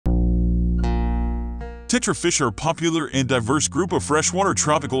Tetra fish are a popular and diverse group of freshwater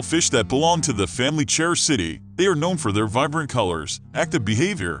tropical fish that belong to the family Cercidae. They are known for their vibrant colors, active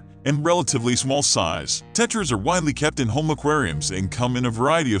behavior, and relatively small size. Tetras are widely kept in home aquariums and come in a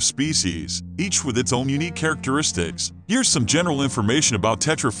variety of species, each with its own unique characteristics. Here's some general information about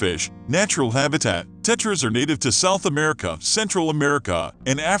tetra fish. Natural habitat. Tetras are native to South America, Central America,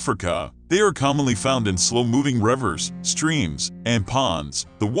 and Africa. They are commonly found in slow-moving rivers, streams, and ponds.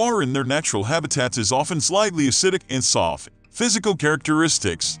 The water in their natural habitats is often slightly acidic and soft. Physical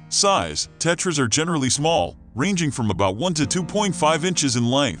characteristics. Size. Tetras are generally small, ranging from about 1 to 2.5 inches in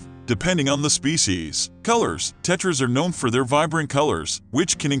length, depending on the species. Colors. Tetras are known for their vibrant colors,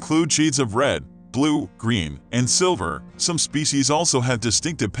 which can include shades of red, blue, green, and silver. Some species also have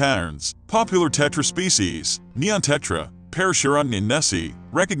distinctive patterns. Popular tetra species. Neon tetra, Parascharodon and Nessie.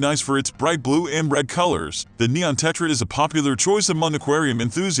 Recognized for its bright blue and red colors, the neon tetra is a popular choice among aquarium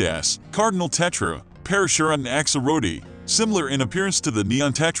enthusiasts. Cardinal tetra, Parascharodon axelrodi. Similar in appearance to the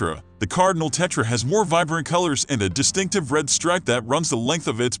neon tetra, the cardinal tetra has more vibrant colors and a distinctive red stripe that runs the length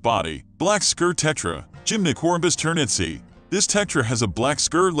of its body. Black skirt tetra, Gymnocorbus turnitzi. This tetra has a black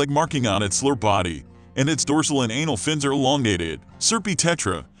skirt leg marking on its lower body, and its dorsal and anal fins are elongated. Serpi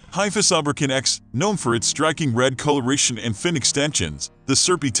tetra, Hyphus X, known for its striking red coloration and fin extensions, the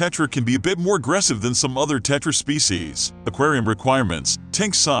Serpi tetra can be a bit more aggressive than some other tetra species. Aquarium requirements.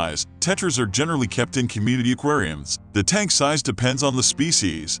 Tank size. Tetras are generally kept in community aquariums. The tank size depends on the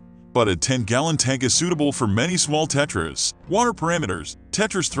species, but a 10-gallon tank is suitable for many small tetras. Water parameters.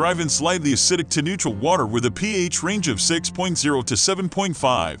 Tetras thrive in slightly acidic to neutral water with a pH range of 6.0 to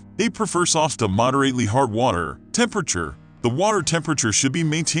 7.5. They prefer soft to moderately hard water. Temperature. The water temperature should be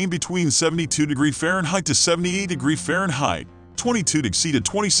maintained between 72°F to 78°F, 22°C to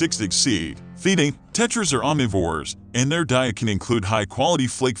 26°C. Feeding. Tetras are omnivores, and their diet can include high-quality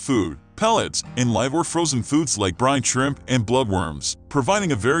flake food, pellets, and live or frozen foods like brine shrimp and bloodworms.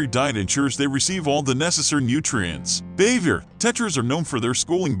 Providing a varied diet ensures they receive all the necessary nutrients. Behavior. Tetras are known for their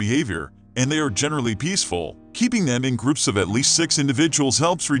schooling behavior, and they are generally peaceful. Keeping them in groups of at least 6 individuals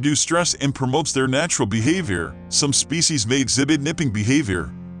helps reduce stress and promotes their natural behavior. Some species may exhibit nipping behavior,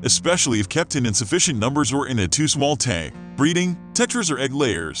 especially if kept in insufficient numbers or in a too small tank. Breeding. Tetras are egg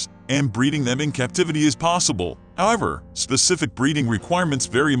layers, and breeding them in captivity is possible. However, specific breeding requirements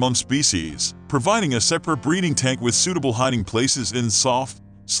vary among species. Providing a separate breeding tank with suitable hiding places in soft,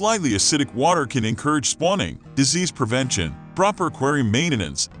 slightly acidic water can encourage spawning. Disease prevention. Proper aquarium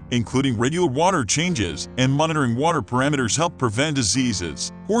maintenance, including regular water changes and monitoring water parameters, help prevent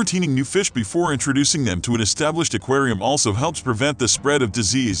diseases. Quarantining new fish before introducing them to an established aquarium also helps prevent the spread of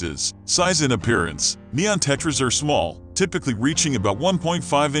diseases. Size and appearance. Neon tetras are small, typically reaching about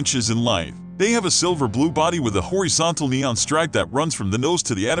 1.5 inches in length. They have a silver-blue body with a horizontal neon stripe that runs from the nose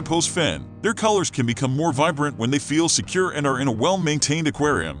to the adipose fin. Their colors can become more vibrant when they feel secure and are in a well-maintained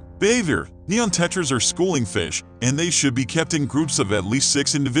aquarium. Behavior. Neon tetras are schooling fish, and they should be kept in groups of at least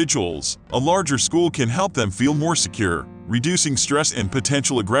 6 individuals. A larger school can help them feel more secure, reducing stress and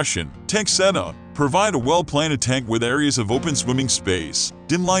potential aggression. Tank setup. Provide a well-planted tank with areas of open swimming space.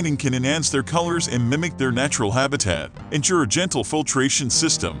 Dim lighting can enhance their colors and mimic their natural habitat. Ensure a gentle filtration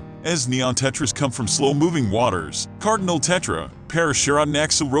system, as neon tetras come from slow-moving waters. Cardinal tetra, Parascharodon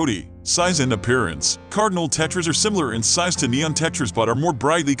axelrodi. Size and appearance. Cardinal tetras are similar in size to neon tetras but are more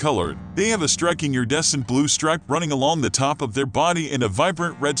brightly colored. They have a striking iridescent blue stripe running along the top of their body and a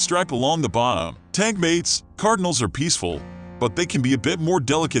vibrant red stripe along the bottom. Tank mates. Cardinals are peaceful, but they can be a bit more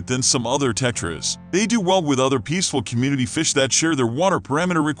delicate than some other tetras. They do well with other peaceful community fish that share their water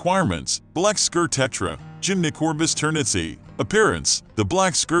parameter requirements. Black skirt tetra, Gymnocorbus turnitzi. Appearance. The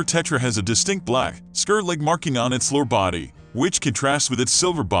black skirt tetra has a distinct black skirt leg marking on its lower body, which contrasts with its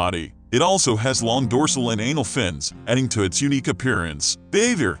silver body. It also has long dorsal and anal fins, adding to its unique appearance.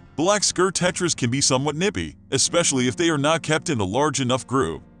 Behavior. Black skirt tetras can be somewhat nippy, especially if they are not kept in a large enough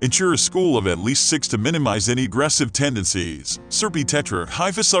group. Ensure a school of at least 6 to minimize any aggressive tendencies. Serpi tetra,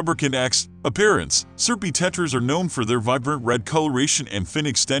 Hyphus X. Appearance. Serpi tetras are known for their vibrant red coloration and fin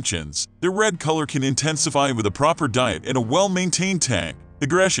extensions. Their red color can intensify with a proper diet and a well-maintained tank.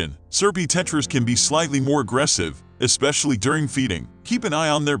 Aggression. Serpi tetras can be slightly more aggressive, especially during feeding. Keep an eye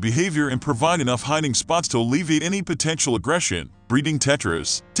on their behavior and provide enough hiding spots to alleviate any potential aggression. Breeding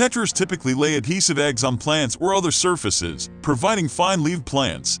tetras. Tetras typically lay adhesive eggs on plants or other surfaces, providing fine-leaved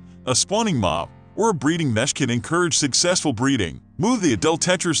plants. A spawning mop or a breeding mesh can encourage successful breeding. Move the adult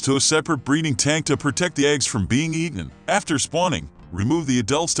tetras to a separate breeding tank to protect the eggs from being eaten. After spawning, Remove the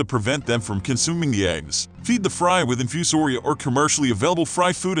adults to prevent them from consuming the eggs. Feed the fry with infusoria or commercially available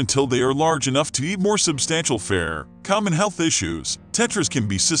fry food until they are large enough to eat more substantial fare. Common health issues. Tetras can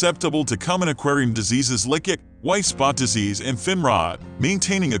be susceptible to common aquarium diseases like white spot disease and fin rot.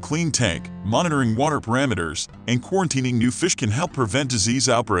 Maintaining a clean tank, monitoring water parameters, and quarantining new fish can help prevent disease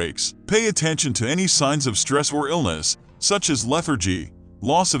outbreaks. Pay attention to any signs of stress or illness, such as lethargy,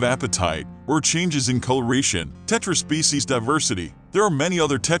 loss of appetite, or changes in coloration. Tetra species diversity. There are many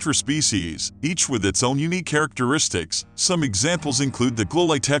other tetra species, each with its own unique characteristics. Some examples include the glow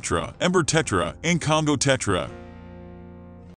light tetra, ember tetra, and Congo tetra.